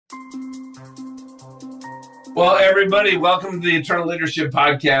Well, everybody, welcome to the Eternal Leadership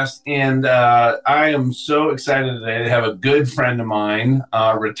Podcast. And I am so excited today to have a good friend of mine,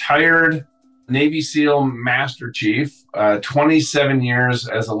 retired Navy SEAL Master Chief, 27 years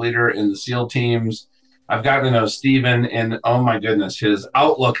as a leader in the SEAL teams. I've gotten to know Stephen, and oh my goodness, his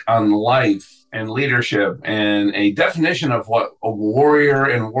outlook on life and leadership and a definition of what a warrior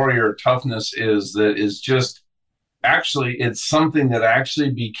and warrior toughness is, that is just actually, it's something that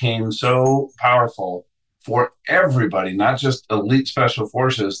actually became so powerful for everybody, not just elite special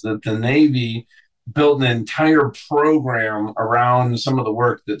forces, that the Navy built an entire program around some of the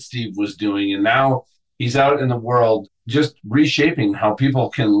work that Steve was doing. And now he's out in the world just reshaping how people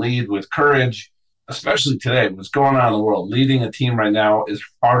can lead with courage, especially today. What's going on in the world, leading a team right now is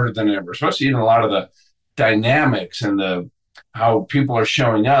harder than ever, especially even a lot of the dynamics and how people are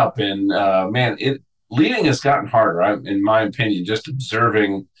showing up. And leading has gotten harder, in my opinion, just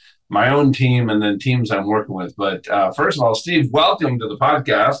observing my own team and then teams I'm working with. But first of all, Steve, welcome to the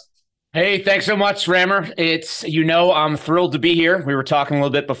podcast. Hey, thanks so much, Rammer. I'm thrilled to be here. We were talking a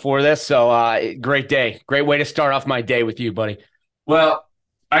little bit before this, so great day. Great way to start off my day with you, buddy. Well,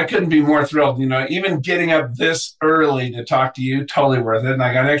 I couldn't be more thrilled. Even getting up this early to talk to you, totally worth it. And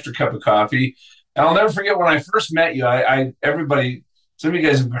I got an extra cup of coffee. And I'll never forget when I first met you, some of you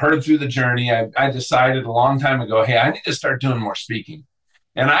guys have heard through the journey. I decided a long time ago, hey, I need to start doing more speaking.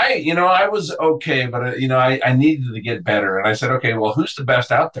 And I was okay, but I needed to get better. And I said, okay, well, who's the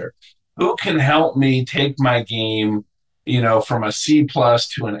best out there? Who can help me take my game, from a C+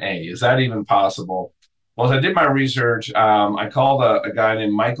 to an A? Is that even possible? Well, as I did my research, I called a guy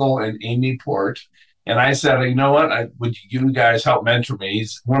named Michael and Amy Port, and I said, you know what? Would you guys help mentor me?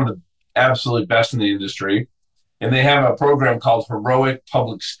 He's one of the absolute best in the industry. And they have a program called Heroic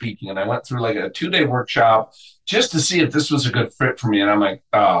Public Speaking. And I went through like a 2-day workshop just to see if this was a good fit for me. And I'm like,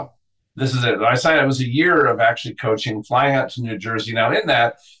 oh, this is it. I signed, it was a year of actually coaching, flying out to New Jersey. Now in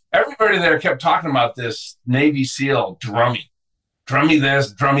that, everybody there kept talking about this Navy SEAL drummy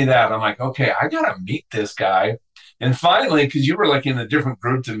this, drummy that. I'm like, okay, I got to meet this guy. And finally, because you were like in a different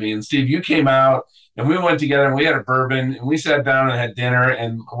group to me, and Steve, you came out and we went together and we had a bourbon and we sat down and had dinner,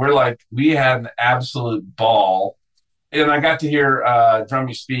 and we had an absolute ball. And I got to hear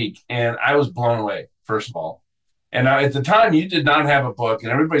Drummy speak, and I was blown away, first of all. And at the time, you did not have a book,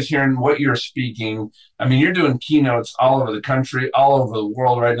 and everybody's hearing what you're speaking. I mean, you're doing keynotes all over the country, all over the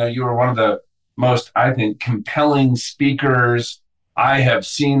world right now. You are one of the most, I think, compelling speakers I have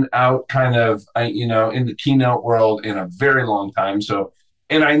seen out kind of, in the keynote world in a very long time. So,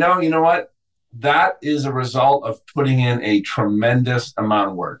 and I know, you know what? That is a result of putting in a tremendous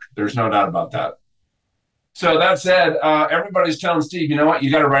amount of work. There's no doubt about that. So that said, everybody's telling Steve, you know what,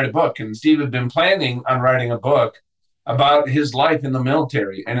 you got to write a book. And Steve had been planning on writing a book about his life in the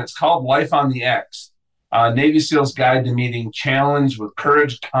military. And it's called Life on the X, Navy SEAL's Guide to Meeting Challenge with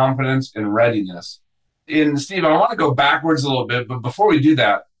Courage, Confidence, and Readiness. And Steve, I want to go backwards a little bit. But before we do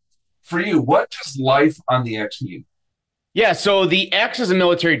that, for you, what does Life on the X mean? Yeah, so the X is a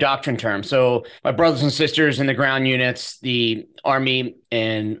military doctrine term. So my brothers and sisters in the ground units, the Army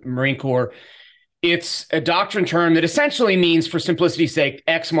and Marine Corps, it's a doctrine term that essentially means, for simplicity's sake,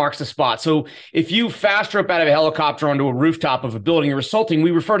 X marks the spot. So if you fast rope out of a helicopter onto a rooftop of a building or assaulting,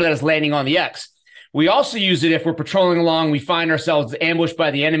 we refer to that as landing on the X. We also use it if we're patrolling along, we find ourselves ambushed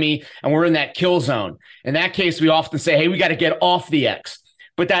by the enemy, and we're in that kill zone. In that case, we often say, hey, we got to get off the X.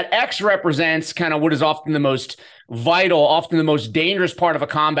 But that X represents kind of what is often the most vital, often the most dangerous part of a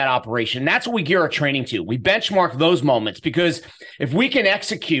combat operation. That's what we gear our training to. We benchmark those moments, because if we can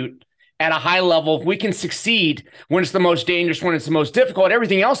execute at a high level, if we can succeed when it's the most dangerous, when it's the most difficult,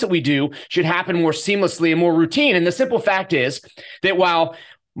 everything else that we do should happen more seamlessly and more routine. And the simple fact is that while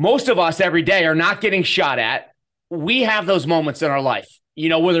most of us every day are not getting shot at, we have those moments in our life.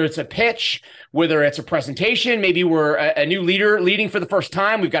 Whether it's a pitch, whether it's a presentation, maybe we're a new leader leading for the first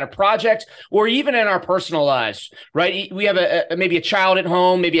time, we've got a project, or even in our personal lives, right? We have maybe a child at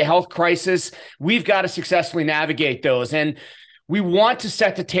home, maybe a health crisis. We've got to successfully navigate those. And we want to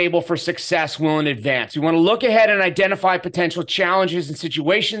set the table for success well in advance. We want to look ahead and identify potential challenges and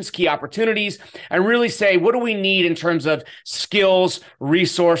situations, key opportunities, and really say, what do we need in terms of skills,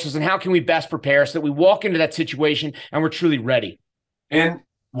 resources, and how can we best prepare so that we walk into that situation and we're truly ready? And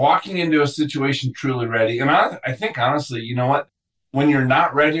walking into a situation truly ready. And I think, honestly, you know what? When you're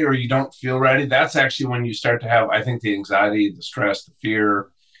not ready or you don't feel ready, that's actually when you start to have, I think, the anxiety, the stress, the fear.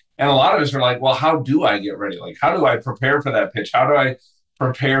 And a lot of us are like, well, how do I get ready? Like, how do I prepare for that pitch? How do I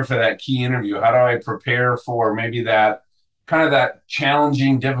prepare for that key interview? How do I prepare for maybe that kind of that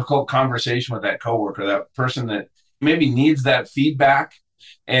challenging, difficult conversation with that coworker, that person that maybe needs that feedback?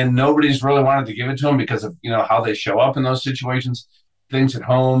 and nobody's really wanted to give it to them because of, how they show up in those situations, things at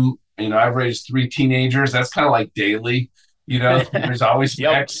home. I've raised 3 teenagers. That's kind of like daily, there's always an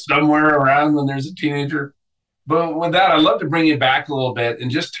Yep. ex somewhere around when there's a teenager. But with that, I'd love to bring you back a little bit and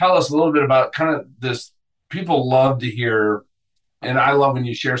just tell us a little bit about kind of this. People love to hear, and I love when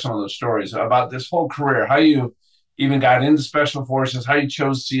you share some of those stories about this whole career, how you even got into special forces, how you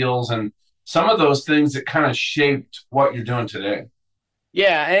chose SEALs, and some of those things that kind of shaped what you're doing today.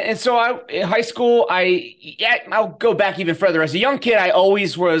 Yeah, and so in high school, I'll go back even further. As a young kid, I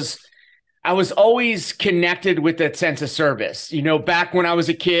was always connected with that sense of service. Back when I was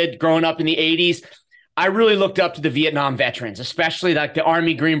a kid growing up in the 80s, I really looked up to the Vietnam veterans, especially like the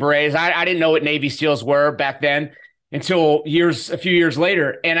Army Green Berets. I didn't know what Navy SEALs were back then until a few years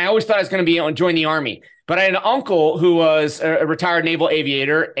later. And I always thought I was going to join the Army. But I had an uncle who was a retired naval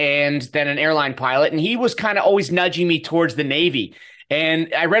aviator and then an airline pilot. And he was kind of always nudging me towards the Navy.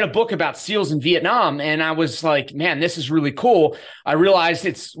 And I read a book about SEALs in Vietnam, and I was like, man, this is really cool. I realized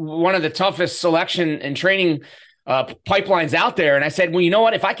it's one of the toughest selection and training pipelines out there. And I said, well, you know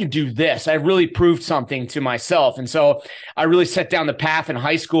what? If I could do this, I really proved something to myself. And so I really set down the path in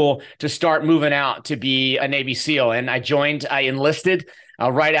high school to start moving out to be a Navy SEAL. And I enlisted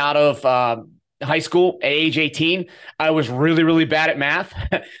right out of high school at age 18. I was really, really bad at math.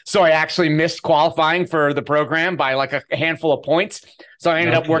 So I actually missed qualifying for the program by like a handful of points. So I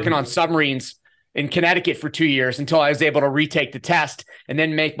ended up working on submarines in Connecticut for 2 years until I was able to retake the test and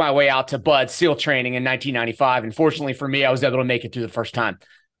then make my way out to BUD SEAL training in 1995. And fortunately for me, I was able to make it through the first time.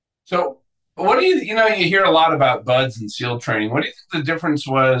 So what do you hear a lot about BUDS and SEAL training. What do you think the difference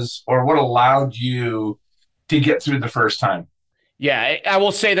was, or what allowed you to get through the first time? Yeah, I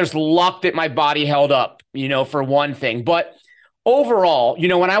will say there's luck that my body held up, for one thing. But overall,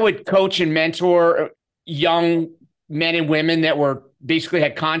 when I would coach and mentor young men and women that were basically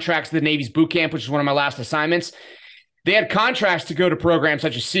had contracts to the Navy's boot camp, which was one of my last assignments, they had contracts to go to programs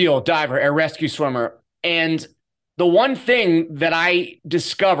such as SEAL, diver, air rescue swimmer. And the one thing that I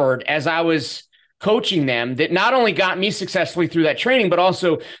discovered as I was coaching them that not only got me successfully through that training, but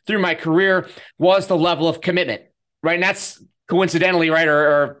also through my career was the level of commitment, right? And that's coincidentally, right?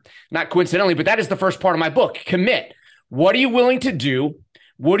 Or not coincidentally, but that is the first part of my book, commit. What are you willing to do?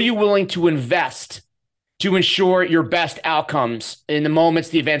 What are you willing to invest to ensure your best outcomes in the moments,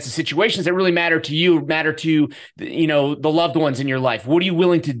 the events, the situations that really matter to you, matter to, the loved ones in your life? What are you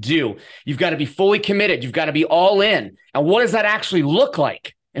willing to do? You've got to be fully committed. You've got to be all in. And what does that actually look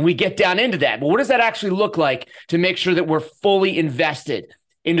like? And we get down into that. But what does that actually look like to make sure that we're fully invested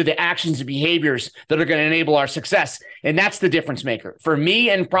into the actions and behaviors that are going to enable our success? And that's the difference maker for me,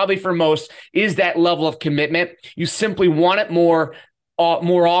 and probably for most, is that level of commitment. You simply want it more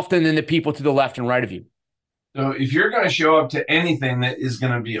often than the people to the left and right of you. So if you're going to show up to anything that is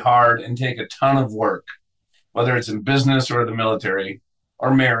going to be hard and take a ton of work, whether it's in business or the military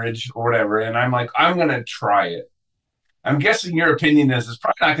or marriage or whatever, and I'm like, I'm going to try it, I'm guessing your opinion is it's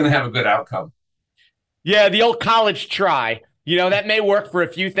probably not going to have a good outcome. Yeah, the old college try. That may work for a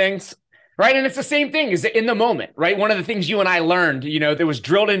few things, right? And it's the same thing is in the moment, right? One of the things you and I learned, that was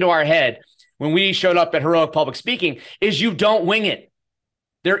drilled into our head when we showed up at Heroic Public Speaking is you don't wing it.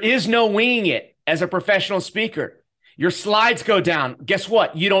 There is no winging it as a professional speaker. Your slides go down. Guess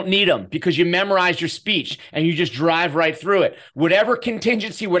what? You don't need them because you memorize your speech and you just drive right through it. Whatever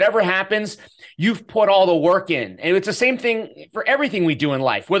contingency, whatever happens, you've put all the work in. And it's the same thing for everything we do in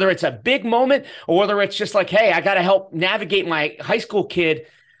life, whether it's a big moment or whether it's just like, hey, I got to help navigate my high school kid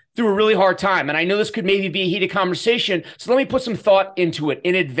through a really hard time. And I know this could maybe be a heated conversation. So let me put some thought into it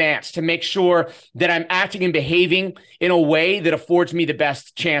in advance to make sure that I'm acting and behaving in a way that affords me the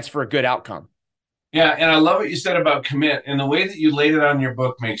best chance for a good outcome. Yeah, and I love what you said about commit. And the way that you laid it on your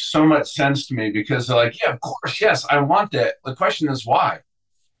book makes so much sense to me because they're like, yeah, of course, yes, I want that. The question is why?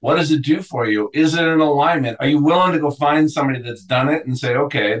 What does it do for you? Is it an alignment? Are you willing to go find somebody that's done it and say,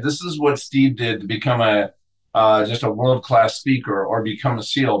 okay, this is what Steve did to become just a world-class speaker or become a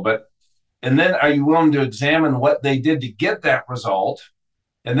SEAL? And then are you willing to examine what they did to get that result?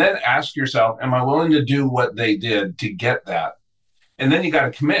 And then ask yourself, am I willing to do what they did to get that? And then you got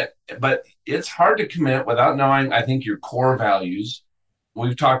to commit. But it's hard to commit without knowing, I think, your core values.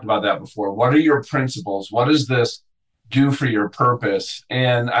 We've talked about that before. What are your principles? What does this do for your purpose?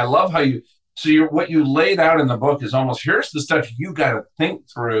 And I love how what you laid out in the book is almost, here's the stuff you got to think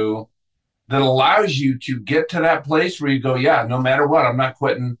through that allows you to get to that place where you go, yeah, no matter what, I'm not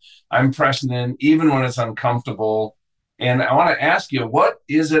quitting. I'm pressing in, even when it's uncomfortable. And I want to ask you, what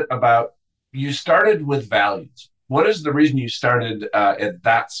is it about, you started with values. What is the reason you started at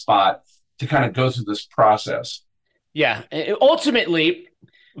that spot to kind of go through this process? Yeah. Ultimately,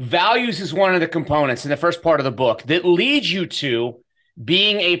 Values is one of the components in the first part of the book that leads you to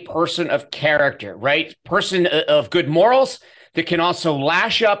being a person of character, right? Person of good morals that can also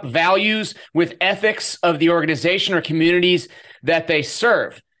lash up values with ethics of the organization or communities that they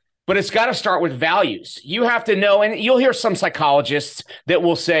serve. But it's got to start with values. You have to know, and you'll hear some psychologists that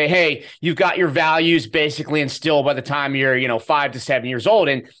will say, hey, you've got your values basically instilled by the time you're, 5 to 7 years old.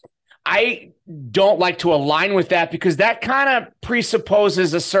 And I don't like to align with that because that kind of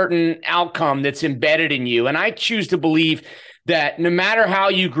presupposes a certain outcome that's embedded in you. And I choose to believe that no matter how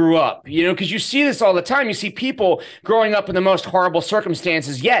you grew up, because you see this all the time, you see people growing up in the most horrible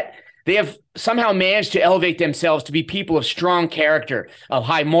circumstances, yet they have somehow managed to elevate themselves to be people of strong character, of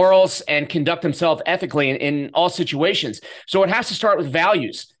high morals, and conduct themselves ethically in all situations. So it has to start with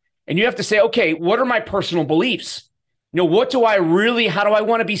values. And you have to say, okay, what are my personal beliefs? How do I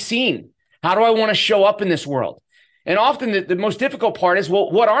want to be seen? How do I want to show up in this world? And often the most difficult part is, well,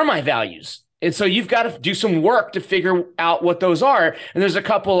 what are my values? And so you've got to do some work to figure out what those are. And there's a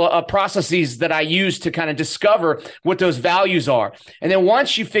couple of processes that I use to kind of discover what those values are. And then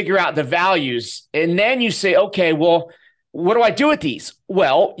once you figure out the values, and then you say, okay, well, what do I do with these?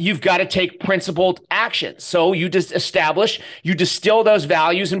 Well, you've got to take principled action. So you distill those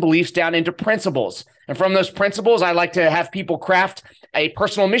values and beliefs down into principles. And from those principles, I like to have people craft a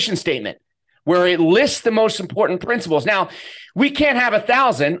personal mission statement where it lists the most important principles. Now, we can't have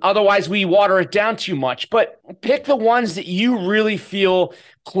 1,000, otherwise we water it down too much, but pick the ones that you really feel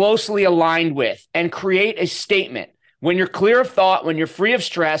closely aligned with and create a statement. When you're clear of thought, when you're free of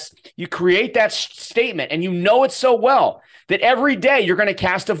stress, you create that statement and you know it so well that every day you're going to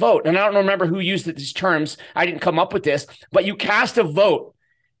cast a vote. And I don't remember who used these terms. I didn't come up with this, but you cast a vote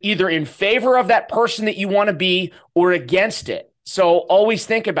either in favor of that person that you want to be or against it. So always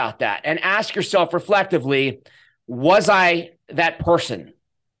think about that and ask yourself reflectively, was I that person?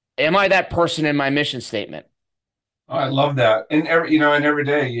 Am I that person in my mission statement? Oh, I love that. And every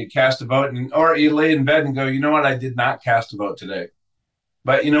day you cast a vote, or you lay in bed and go, you know what? I did not cast a vote today.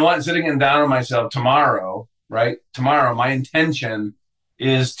 But you know what? Sitting down on myself tomorrow, right? Tomorrow, my intention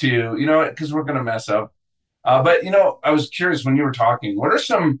is to, because we're going to mess up. But I was curious when you were talking, what are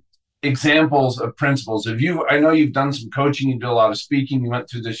some examples of principles? I know you've done some coaching, you do a lot of speaking, you went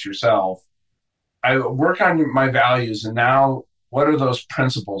through this yourself. I work on my values, and now what do those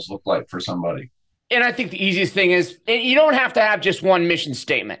principles look like for somebody? And I think the easiest thing is, you don't have to have just one mission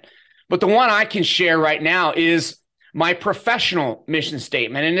statement, but the one I can share right now is my professional mission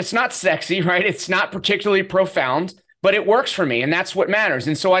statement. And it's not sexy, right? It's not particularly profound, but it works for me. And that's what matters.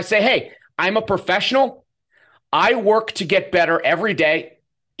 And so I say, hey, I'm a professional. I work to get better every day,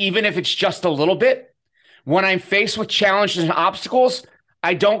 even if it's just a little bit. When I'm faced with challenges and obstacles,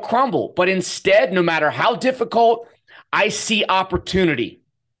 I don't crumble, but instead, no matter how difficult, I see opportunity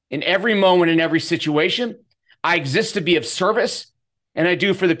in every moment, in every situation. I exist to be of service, and I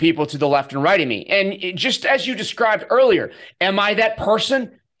do for the people to the left and right of me. And just as you described earlier, am I that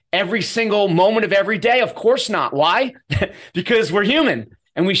person every single moment of every day? Of course not. Why? Because we're human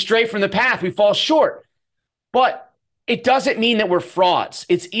and we stray from the path, we fall short. But it doesn't mean that we're frauds.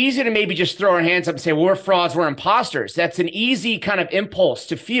 It's easy to maybe just throw our hands up and say, well, we're frauds, we're imposters. That's an easy kind of impulse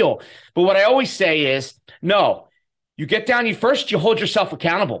to feel. But what I always say is, no, you get down, you hold yourself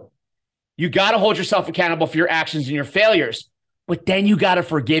accountable. You got to hold yourself accountable for your actions and your failures. But then you got to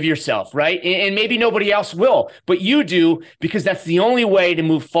forgive yourself, right? And maybe nobody else will, but you do, because that's the only way to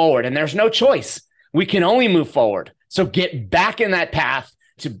move forward. And there's no choice. We can only move forward. So get back in that path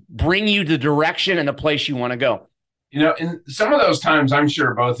to bring you the direction and the place you want to go. In some of those times, I'm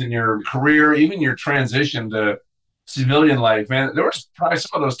sure both in your career, even your transition to civilian life, man, there was probably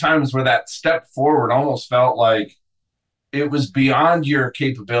some of those times where that step forward almost felt like it was beyond your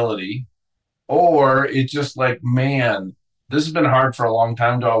capability, or it's just like, man, this has been hard for a long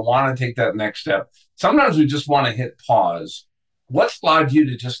time. Do I want to take that next step? Sometimes we just want to hit pause. What's allowed you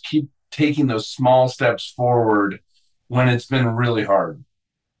to just keep taking those small steps forward when it's been really hard?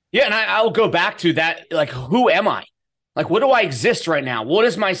 Yeah, and I'll go back to that, like, who am I? Like, what do I exist right now? What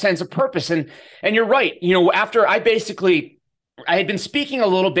is my sense of purpose? And you're right. After I had been speaking a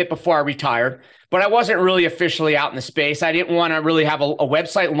little bit before I retired, but I wasn't really officially out in the space. I didn't want to really have a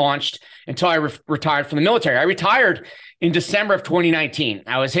website launched until I retired from the military. I retired in December of 2019.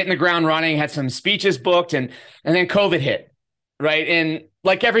 I was hitting the ground running, had some speeches booked, and then COVID hit, right? And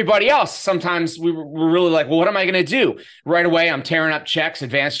like everybody else, sometimes we were really like, well, what am I going to do? Right away, I'm tearing up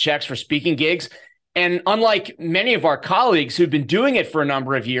advanced checks for speaking gigs. And unlike many of our colleagues who've been doing it for a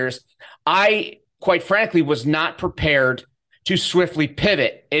number of years, I, quite frankly, was not prepared to swiftly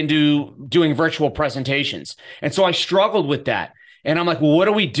pivot into doing virtual presentations. And so I struggled with that. And I'm like, well, what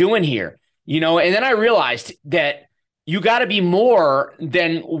are we doing here? And then I realized that you got to be more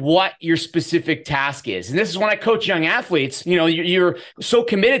than what your specific task is. And this is when I coach young athletes. You're so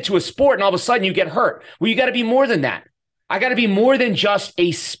committed to a sport and all of a sudden you get hurt. Well, you got to be more than that. I got to be more than just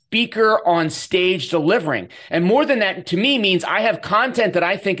a speaker on stage delivering. And more than that, to me, means I have content that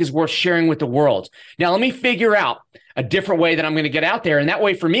I think is worth sharing with the world. Now, let me figure out a different way that I'm going to get out there. And that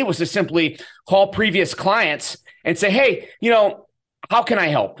way for me was to simply call previous clients and say, hey, how can I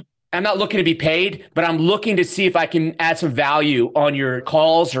help? I'm not looking to be paid, but I'm looking to see if I can add some value on your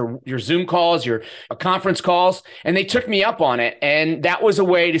calls or your Zoom calls, your conference calls. And they took me up on it. And that was a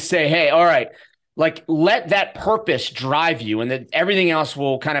way to say, hey, all right, like let that purpose drive you and that everything else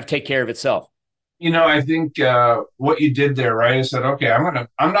will kind of take care of itself. I think what you did there, right, is that, okay, I'm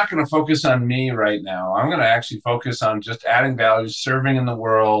not going to focus on me right now. I'm going to actually focus on just adding value, serving in the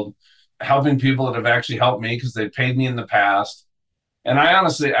world, helping people that have actually helped me because they paid me in the past. And I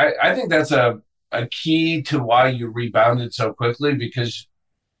honestly, I think that's a key to why you rebounded so quickly, because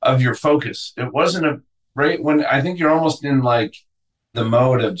of your focus. It wasn't right when I think you're almost in like the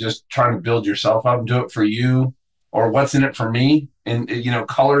mode of just trying to build yourself up and do it for you, or what's in it for me. And,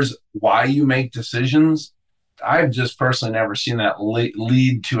 colors why you make decisions. I've just personally never seen that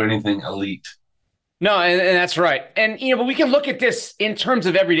lead to anything elite. No, and that's right. And, but we can look at this in terms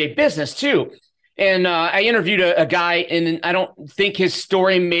of everyday business too. And I interviewed a guy, and I don't think his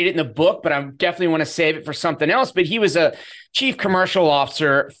story made it in the book, but I definitely want to save it for something else. But he was a chief commercial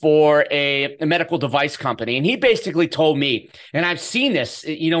officer for a medical device company. And he basically told me, and I've seen this,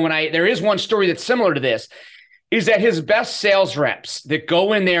 there is one story that's similar to this, is that his best sales reps that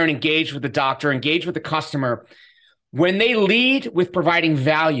go in there and engage with the doctor, engage with the customer, when they lead with providing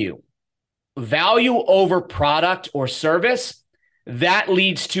value over product or service, that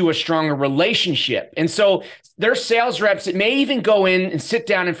leads to a stronger relationship. And so their sales reps, it may even go in and sit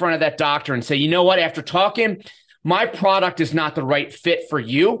down in front of that doctor and say, you know what, after talking, my product is not the right fit for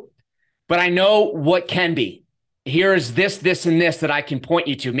you, but I know what can be. Here is this, and this that I can point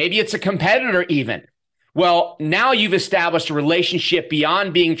you to. Maybe it's a competitor even. Well, now you've established a relationship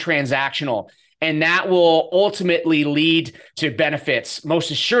beyond being transactional, and that will ultimately lead to benefits,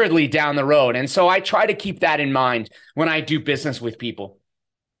 most assuredly down the road. And so I try to keep that in mind when I do business with people.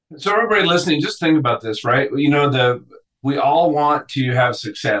 So everybody listening, just think about this, right? We all want to have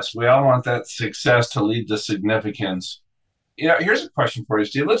success. We all want that success to lead to significance. Here's a question for you,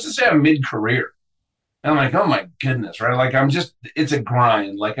 Steve. Let's just say I'm mid-career. And I'm like, oh my goodness, right? Like it's a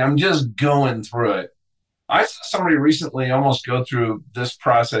grind. Like I'm just going through it. I saw somebody recently almost go through this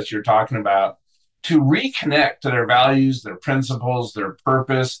process you're talking about to reconnect to their values, their principles, their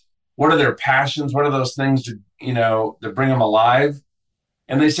purpose. What are their passions? What are those things that bring them alive?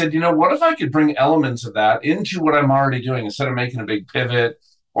 And they said, what if I could bring elements of that into what I'm already doing instead of making a big pivot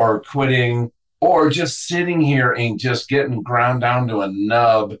or quitting or just sitting here and just getting ground down to a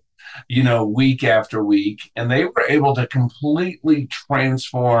nub, week after week. And they were able to completely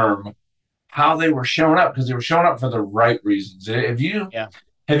transform how they were showing up because they were showing up for the right reasons. Have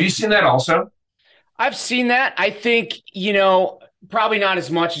you seen that also? I've seen that. I think, probably not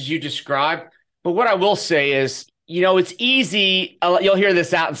as much as you described, but what I will say is, it's easy. You'll hear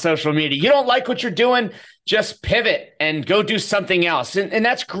this out in social media. You don't like what you're doing, just pivot and go do something else. And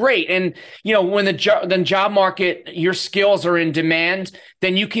that's great. And, when the job market, your skills are in demand,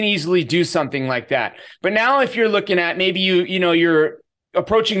 then you can easily do something like that. But now if you're looking at maybe you're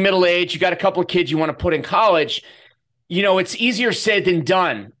approaching middle age, you got a couple of kids you want to put in college, it's easier said than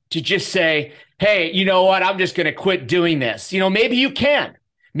done to just say, hey, you know what, I'm just going to quit doing this. Maybe you can.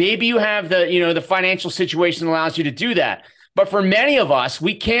 Maybe you have the financial situation that allows you to do that. But for many of us,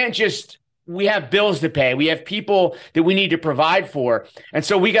 we can't just, we have bills to pay. We have people that we need to provide for. And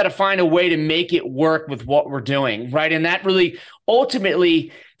so we got to find a way to make it work with what we're doing, right? And that really,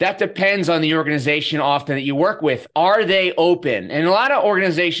 ultimately, that depends on the organization often that you work with. Are they open? And a lot of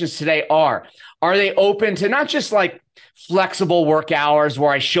organizations today are they open to not just like flexible work hours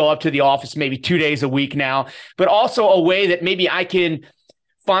where I show up to the office maybe 2 days a week now, but also a way that maybe I can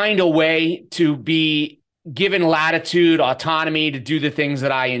find a way to be given latitude, autonomy to do the things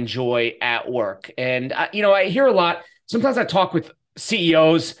that I enjoy at work. And, I hear a lot, sometimes I talk with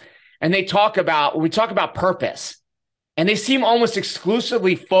CEOs and we talk about purpose, and they seem almost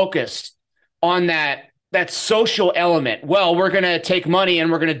exclusively focused on that social element. Well, we're going to take money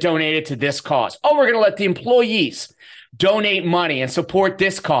and we're going to donate it to this cause. Oh, we're going to let the employees donate money and support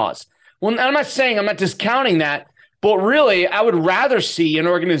this cause. Well, I'm not discounting that, but really I would rather see an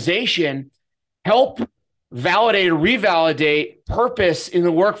organization help validate or revalidate purpose in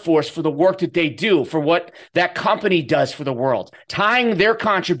the workforce for the work that they do, for what that company does for the world, tying their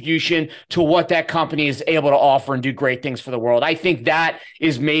contribution to what that company is able to offer and do great things for the world. I think that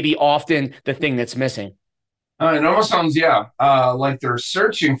is maybe often the thing that's missing. It almost sounds, like they're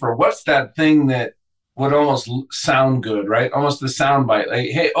searching for what's that thing that would almost sound good, right? Almost the sound bite. Like,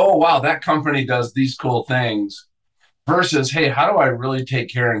 hey, oh, wow, that company does these cool things versus, hey, how do I really take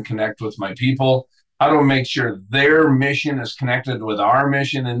care and connect with my people? How do we make sure their mission is connected with our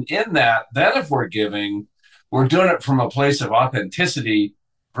mission? And in that, then if we're giving, we're doing it from a place of authenticity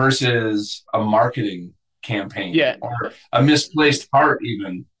versus a marketing campaign or a misplaced heart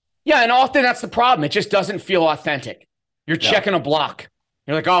even. Yeah, and often that's the problem. It just doesn't feel authentic. You're checking a block.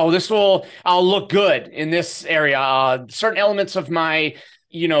 You're like, oh, I'll look good in this area. Certain elements of my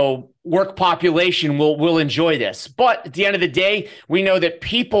work population will enjoy this. But at the end of the day, we know that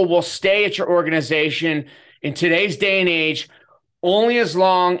people will stay at your organization in today's day and age only as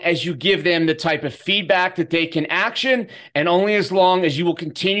long as you give them the type of feedback that they can action, and only as long as you will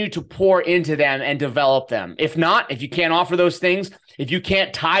continue to pour into them and develop them. If not, if you can't offer those things, if you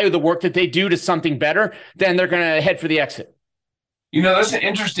can't tie the work that they do to something better, then they're going to head for the exit. That's an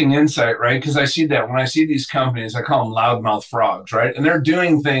interesting insight, right? Because I see that when I see these companies, I call them loudmouth frogs, right? And they're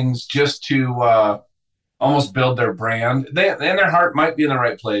doing things just to almost build their brand. And their heart might be in the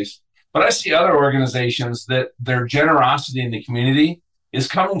right place. But I see other organizations that their generosity in the community is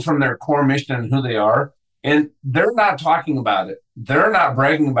coming from their core mission and who they are. And they're not talking about it. They're not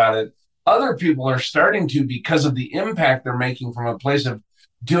bragging about it. Other people are starting to because of the impact they're making from a place of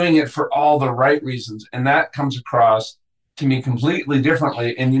doing it for all the right reasons. And that comes across to me completely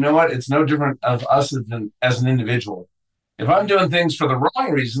differently. And you know what? It's no different of us as an individual. If I'm doing things for the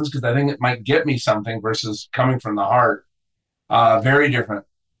wrong reasons, because I think it might get me something versus coming from the heart, very different.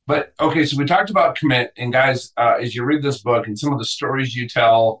 But okay, so we talked about commit. And guys, as you read this book and some of the stories you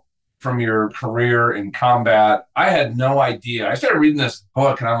tell from your career in combat, I had no idea. I started reading this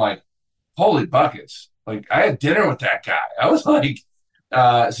book and I'm like, holy buckets. Like I had dinner with that guy. I was like,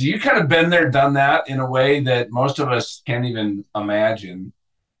 so you kind of been there, done that in a way that most of us can't even imagine.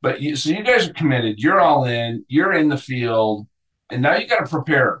 But so you guys are committed. You're all in. You're in the field. And now you got to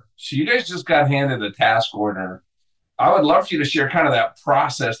prepare. So you guys just got handed a task order. I would love for you to share kind of that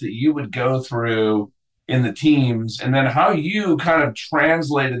process that you would go through in the teams and then how you kind of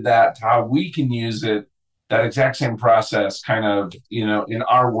translated that to how we can use it, that exact same process kind of, in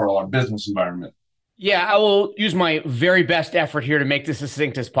our world, our business environment. Yeah, I will use my very best effort here to make this as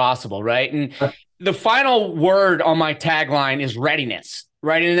succinct as possible, right? And the final word on my tagline is readiness,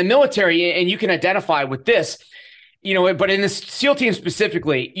 right? And in the military, and you can identify with this, but in this SEAL team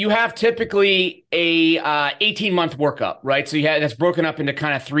specifically, you have typically a 18-month workup, right? So that's broken up into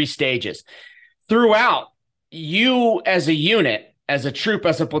kind of 3 stages. Throughout, you as a unit, as a troop,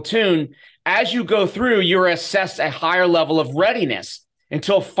 as a platoon, as you go through, you're assessed a higher level of readiness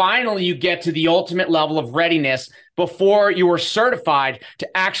until finally you get to the ultimate level of readiness before you are certified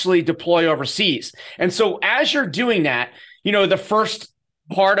to actually deploy overseas. And so as you're doing that, the first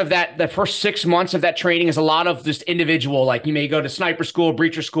part of that, the first 6 months of that training is a lot of just individual, like you may go to sniper school,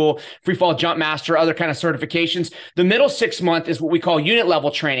 breacher school, free fall jump master, other kind of certifications. The middle 6 month is what we call unit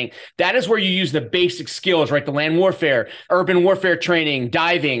level training. That is where you use the basic skills, right? The land warfare, urban warfare training,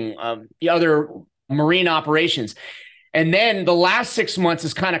 diving, the other marine operations. And then the last 6 months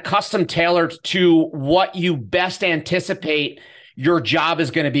is kind of custom tailored to what you best anticipate your job is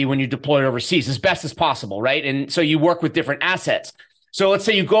going to be when you deploy overseas as best as possible, right? And so you work with different assets. So let's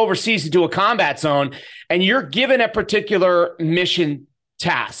say you go overseas to do a combat zone and you're given a particular mission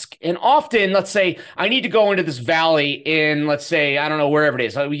task. And often, let's say, I need to go into this valley in, let's say, I don't know, wherever it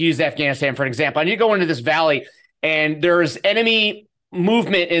is. We use Afghanistan for an example. I need to go into this valley and there's enemy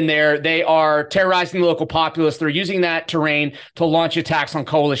movement in there. They are terrorizing the local populace. They're using that terrain to launch attacks on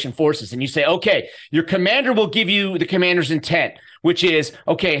coalition forces. And you say, okay, your commander will give you the commander's intent, which is,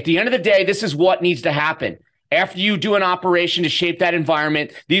 okay, at the end of the day, this is what needs to happen. After you do an operation to shape that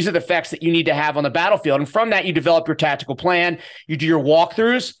environment, these are the effects that you need to have on the battlefield. And from that, you develop your tactical plan. You do your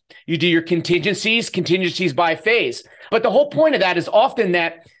walkthroughs. You do your contingencies by phase. But the whole point of that is often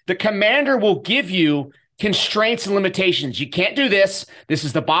that the commander will give you constraints and limitations. You can't do this. This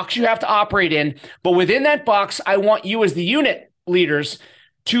is the box you have to operate in. But within that box, I want you as the unit leaders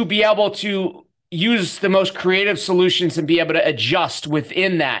to be able to use the most creative solutions and be able to adjust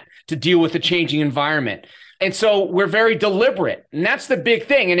within that to deal with the changing environment. And so we're very deliberate. And that's the big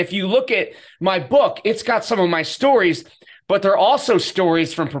thing. And if you look at my book, it's got some of my stories, but there are also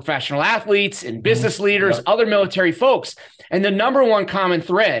stories from professional athletes and business leaders, other military folks. And the number one common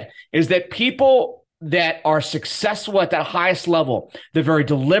thread is that people that are successful at that highest level, they're very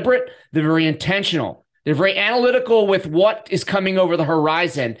deliberate, they're very intentional. They're very analytical with what is coming over the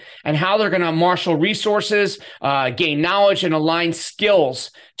horizon and how they're going to marshal resources, gain knowledge, and align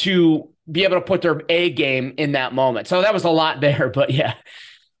skills to be able to put their A game in that moment. So that was a lot there, but yeah.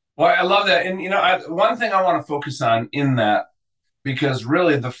 Well, I love that. And, one thing I want to focus on in that, because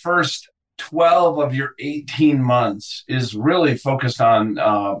really the first 12 of your 18 months is really focused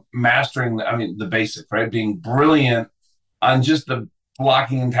on mastering, the basic, right? Being brilliant on just the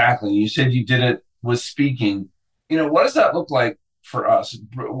blocking and tackling. You said you did it with speaking. What does that look like for us?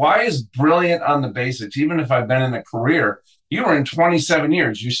 Why is brilliant on the basics? Even if I've been in a career, you were in 27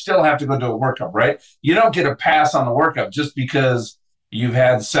 years, you still have to go do a workup, right? You don't get a pass on the workup just because you've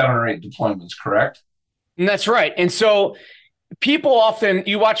had 7 or 8 deployments, correct? And that's right. And so people often,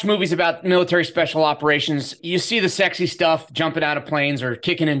 you watch movies about military special operations, you see the sexy stuff, jumping out of planes or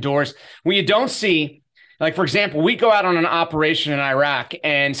kicking in doors. What you don't see, like, for example, we go out on an operation in Iraq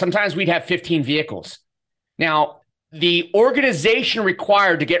and sometimes we'd have 15 vehicles. Now, the organization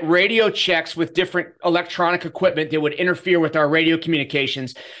required to get radio checks with different electronic equipment that would interfere with our radio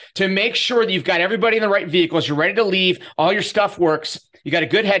communications to make sure that you've got everybody in the right vehicles, you're ready to leave, all your stuff works, you got a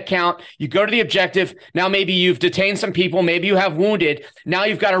good head count, you go to the objective, now maybe you've detained some people, maybe you have wounded, now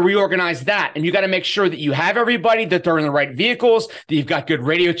you've got to reorganize that, and you got to make sure that you have everybody, that they're in the right vehicles, that you've got good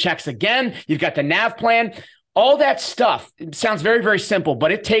radio checks again, you've got the nav plan. All that stuff, it sounds very, very simple,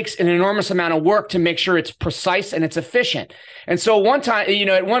 but it takes an enormous amount of work to make sure it's precise and it's efficient. And so one time,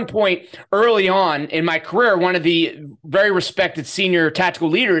 at one point early on in my career, one of the very respected senior tactical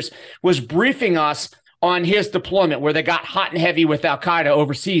leaders was briefing us on his deployment where they got hot and heavy with Al-Qaeda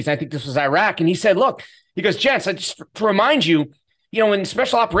overseas. I think this was Iraq. And he said, look, he goes, gents, just to remind you, in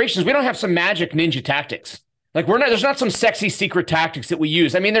special operations, we don't have some magic ninja tactics. Like there's not some sexy secret tactics that we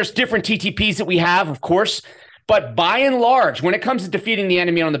use. There's different TTPs that we have, of course, but by and large, when it comes to defeating the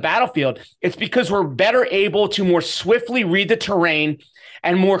enemy on the battlefield, it's because we're better able to more swiftly read the terrain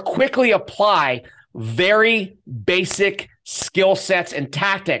and more quickly apply very basic skill sets and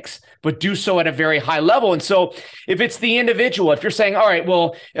tactics, but do so at a very high level. And so if it's the individual, if you're saying, all right,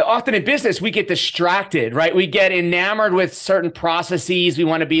 well, often in business, we get distracted, right? We get enamored with certain processes. We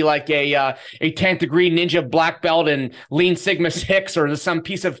want to be like a 10th degree ninja black belt in Lean Sigma 6 or some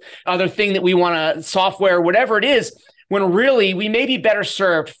piece of other thing that we want to software, whatever it is, when really we may be better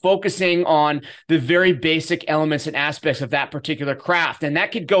served focusing on the very basic elements and aspects of that particular craft. And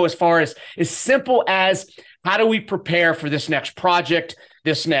that could go as far as simple as, how do we prepare for this next project,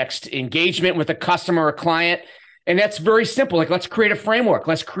 this next engagement with a customer or client? And that's very simple. Like, let's create a framework.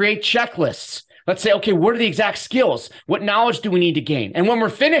 Let's create checklists. Let's say, okay, what are the exact skills? What knowledge do we need to gain? And when we're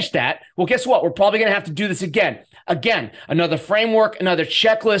finished that, well, guess what? We're probably going to have to do this again. Again, another framework, another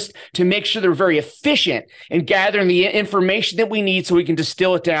checklist to make sure they're very efficient in gathering the information that we need so we can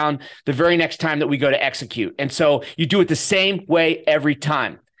distill it down the very next time that we go to execute. And so you do it the same way every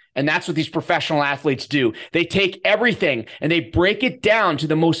time. And that's what these professional athletes do. They take everything and they break it down to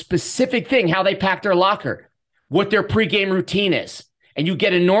the most specific thing, how they pack their locker, what their pregame routine is. And you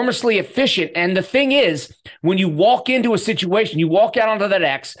get enormously efficient. And the thing is, when you walk into a situation, you walk out onto that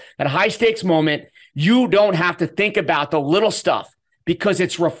X, that high stakes moment, you don't have to think about the little stuff because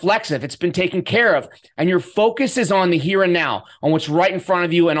it's reflexive. It's been taken care of. And your focus is on the here and now, on what's right in front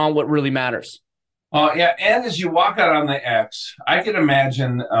of you and on what really matters. Yeah, and as you walk out on the X, I can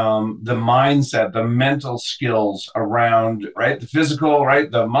imagine the mindset, the mental skills around, right, the physical, right,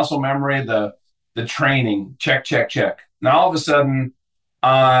 the muscle memory, the training, check. Now, all of a sudden,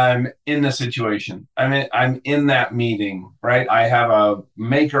 I'm in the situation. I'm in that meeting, right? I have a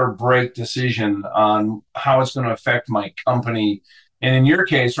make or break decision on how it's going to affect my company. And in your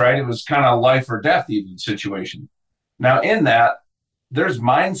case, right, it was kind of life or death even situation. Now, in that, there's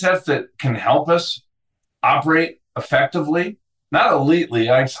mindsets that can help us operate effectively, not elitely.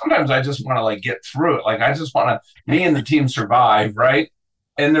 Like sometimes I just want to get through it. Like I just want to, me and the team survive, right?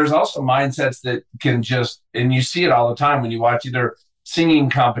 And there's also mindsets that can just, and you see it all the time when you watch either singing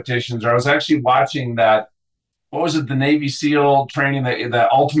competitions, or I was actually watching that, what was it, the Navy SEAL training, the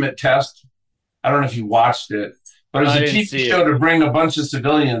ultimate test. I don't know if you watched it, but it was a TV show to bring a bunch of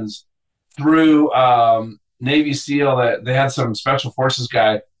civilians through Navy SEAL. That they had some special forces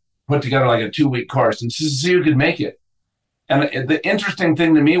guy put together like a 2-week course and to see who could make it. And the interesting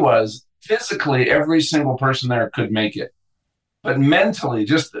thing to me was physically every single person there could make it, but mentally,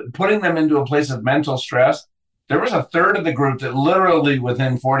 just putting them into a place of mental stress, there was a third of the group that literally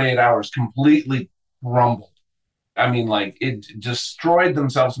within 48 hours completely crumbled. It destroyed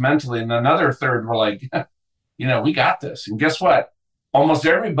themselves mentally. And another third were like, we got this. And guess what? almost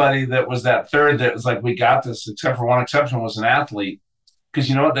everybody that was that third that was like, we got this, except for one exception, was an athlete. Because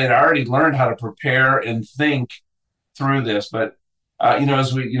you know what? They'd already learned how to prepare and think through this. But,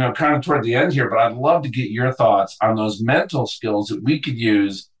 as we, kind of toward the end here, but I'd love to get your thoughts on those mental skills that we could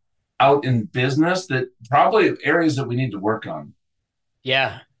use out in business, that probably areas that we need to work on.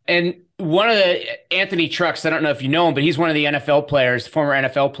 Yeah. And one of the Anthony Trucks, I don't know if you know him, but he's one of the NFL players, former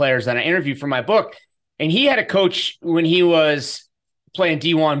NFL players that I interviewed for my book. And he had a coach when he was playing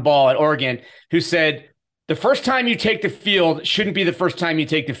D1 ball at Oregon who said, the first time you take the field shouldn't be the first time you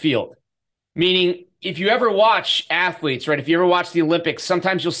take the field. Meaning, if you ever watch athletes, right, if you ever watch the Olympics,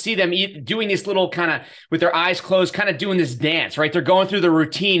 sometimes you'll see them doing this little kind of, with their eyes closed, kind of doing this dance, right? They're going through the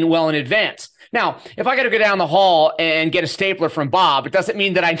routine well in advance. Now, if I got to go down the hall and get a stapler from Bob, it doesn't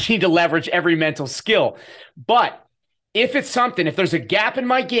mean that I need to leverage every mental skill. But if it's something, if there's a gap in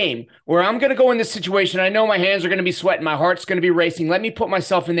my game where I'm going to go in this situation, I know my hands are going to be sweating, my heart's going to be racing, let me put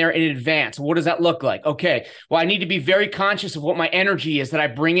myself in there in advance. What does that look like? Okay, well, I need to be very conscious of what my energy is that I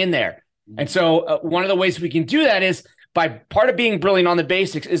bring in there. And so one of the ways we can do that is by part of being brilliant on the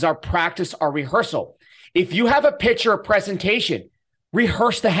basics is our practice, our rehearsal. If you have a pitch or a presentation,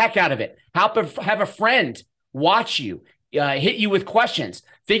 rehearse the heck out of it. Have a friend watch you, hit you with questions,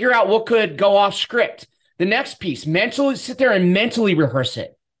 figure out what could go off script. The next piece, mentally sit there and mentally rehearse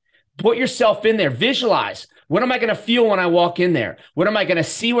it. Put yourself in there, visualize. What am I going to feel when I walk in there? What am I going to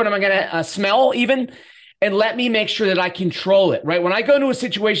see? What am I going to smell even? And let me make sure that I control it, right? When I go into a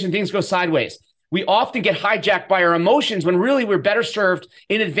situation, things go sideways. We often get hijacked by our emotions when really we're better served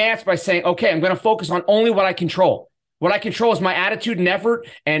in advance by saying, okay, I'm going to focus on only what I control. What I control is my attitude and effort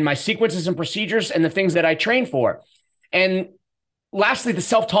and my sequences and procedures and the things that I train for. And lastly, the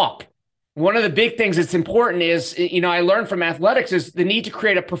self-talk. One of the big things that's important is, I learned from athletics is the need to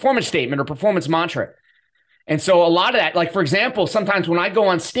create a performance statement or performance mantra. And so a lot of that, like, for example, sometimes when I go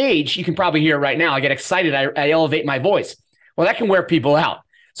on stage, you can probably hear it right now, I get excited, I elevate my voice. Well, that can wear people out.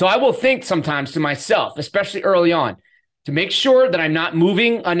 So I will think sometimes to myself, especially early on, to make sure that I'm not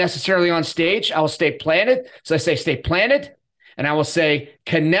moving unnecessarily on stage, I will stay planted. So I say, stay planted, and I will say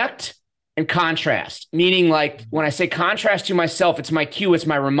connect and contrast, meaning like when I say contrast to myself, it's my cue, it's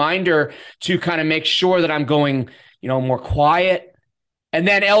my reminder to kind of make sure that I'm going, more quiet, and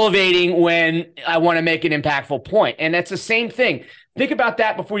then elevating when I want to make an impactful point. And that's the same thing. Think about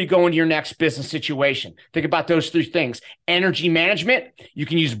that before you go into your next business situation. Think about those three things. Energy management, you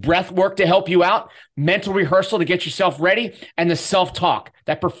can use breath work to help you out, mental rehearsal to get yourself ready, and the self-talk,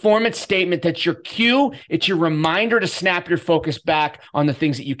 that performance statement that's your cue, it's your reminder to snap your focus back on the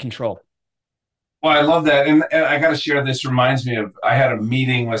things that you control. Well, I love that. And I got to share, this reminds me of, I had a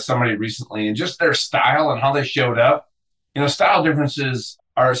meeting with somebody recently and just their style and how they showed up. Style differences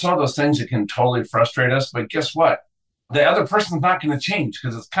are some of those things that can totally frustrate us. But guess what? The other person's not going to change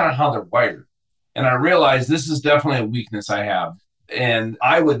because it's kind of how they're wired. And I realized this is definitely a weakness I have. And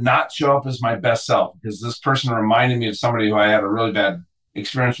I would not show up as my best self because this person reminded me of somebody who I had a really bad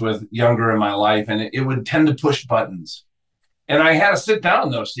experience with younger in my life. And it would tend to push buttons. And I had to sit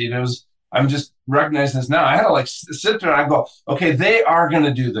down though, Steve. I'm just recognizing this now. I had to sit there and I go, okay, they are going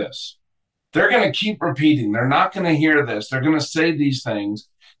to do this. They're going to keep repeating. They're not going to hear this. They're going to say these things.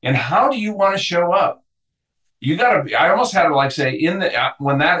 And how do you want to show up? You got to be, I almost had to say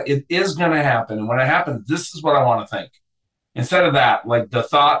it is going to happen. And when it happens, this is what I want to think. Instead of that, the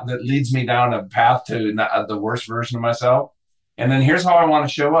thought that leads me down a path to the worst version of myself. And then here's how I want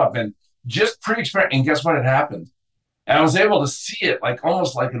to show up. And just pre-experience. And guess what? It happened. And I was able to see it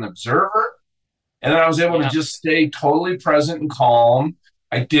almost like an observer. And then I was able to just stay totally present and calm.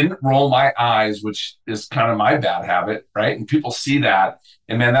 I didn't roll my eyes, which is kind of my bad habit, right? And people see that,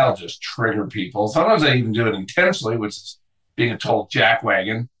 and man, that'll just trigger people. Sometimes I even do it intentionally, which is being a total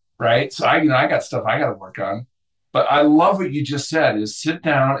jackwagon, right? So I got stuff I got to work on. But I love what you just said, is sit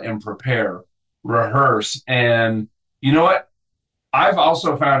down and prepare, rehearse. And you know what? I've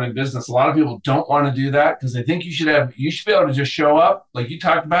also found in business, a lot of people don't want to do that because they think you should be able to just show up like you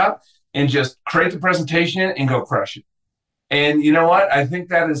talked about and just create the presentation and go crush it. And you know what? I think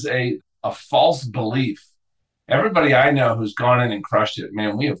that is a false belief. Everybody I know who's gone in and crushed it,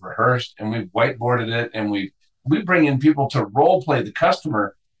 man, we have rehearsed and we've whiteboarded it, and we bring in people to role play the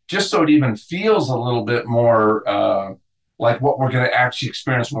customer just so it even feels a little bit more like what we're going to actually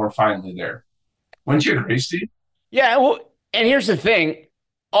experience more finally there. Wouldn't you agree, Steve? Yeah, well, and here's the thing.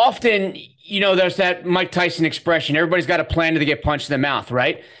 Often, there's that Mike Tyson expression, everybody's got a plan to get punched in the mouth,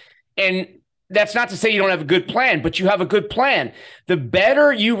 right? And that's not to say you don't have a good plan, but you have a good plan. The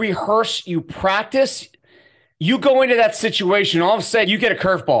better you rehearse, you practice, you go into that situation, all of a sudden you get a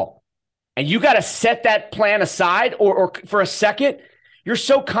curveball and you got to set that plan aside or for a second, you're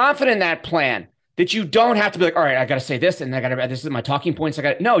so confident in that plan that you don't have to be like, all right, I got to say this and this is my talking points.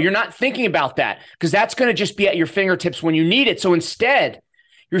 No, you're not thinking about that because that's going to just be at your fingertips when you need it. So instead,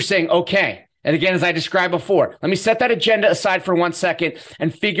 you're saying, okay. And again, as I described before, let me set that agenda aside for 1 second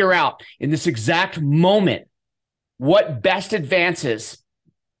and figure out in this exact moment what best advances,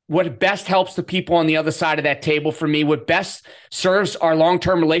 what best helps the people on the other side of that table for me, what best serves our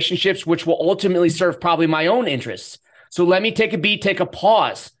long-term relationships, which will ultimately serve probably my own interests. So let me take a beat, take a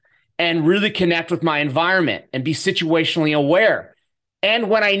pause, and really connect with my environment and be situationally aware. And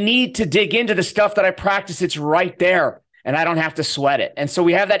when I need to dig into the stuff that I practice, it's right there and I don't have to sweat it. And so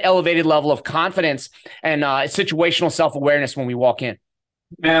we have that elevated level of confidence and situational self-awareness when we walk in.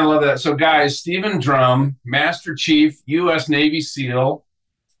 Man, I love that. So guys, Stephen Drum, Master Chief, U.S. Navy SEAL,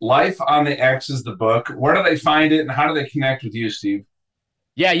 Life on the X is the book. Where do they find it and how do they connect with you, Steve?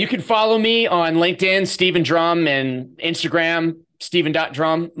 Yeah, you can follow me on LinkedIn, Stephen Drum, and Instagram,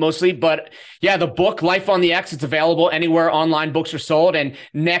 Stephen.Drum mostly. But yeah, the book, Life on the X, it's available anywhere online books are sold. And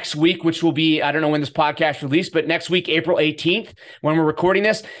next week, which will be, I don't know when this podcast released, but next week, April 18th, when we're recording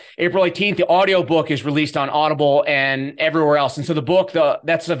this, April 18th, the audio book is released on Audible and everywhere else. And so the book,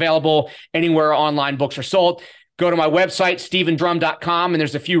 that's available anywhere online books are sold. Go to my website, StephenDrum.com, and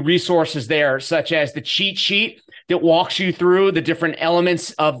there's a few resources there, such as the cheat sheet that walks you through the different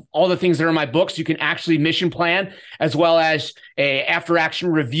elements of all the things that are in my books. You can actually mission plan, as well as a after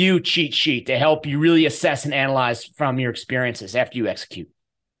action review cheat sheet to help you really assess and analyze from your experiences after you execute.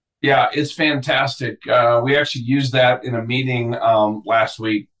 Yeah, it's fantastic. We actually used that in a meeting last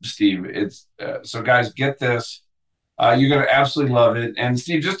week, Steve. It's so guys, get this. You're going to absolutely love it. And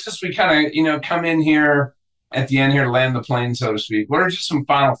Steve, just as we kind of, come in here at the end here, land the plane, so to speak, what are just some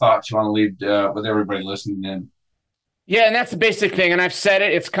final thoughts you want to leave with everybody listening in? Yeah, and that's the basic thing. And I've said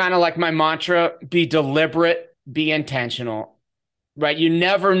it. It's kind of like my mantra: be deliberate, be intentional, right? You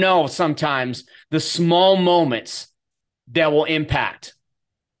never know sometimes the small moments that will impact,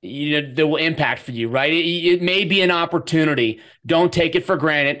 that will impact for you, right? It may be an opportunity. Don't take it for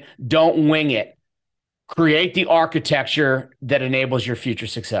granted. Don't wing it. Create the architecture that enables your future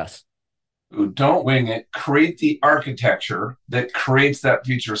success. Don't wing it. Create the architecture that creates that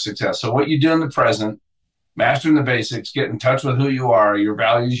future success. So what you do in the present, mastering the basics, get in touch with who you are, your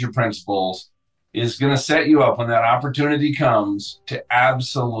values, your principles, is going to set you up when that opportunity comes to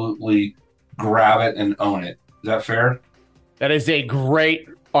absolutely grab it and own it. Is that fair? That is a great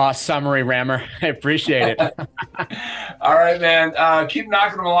summary, Rammer. I appreciate it. All right, man. Keep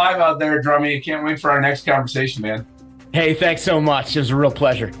knocking them alive out there, Drummy. Can't wait for our next conversation, man. Hey, thanks so much. It was a real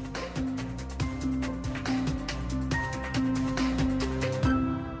pleasure.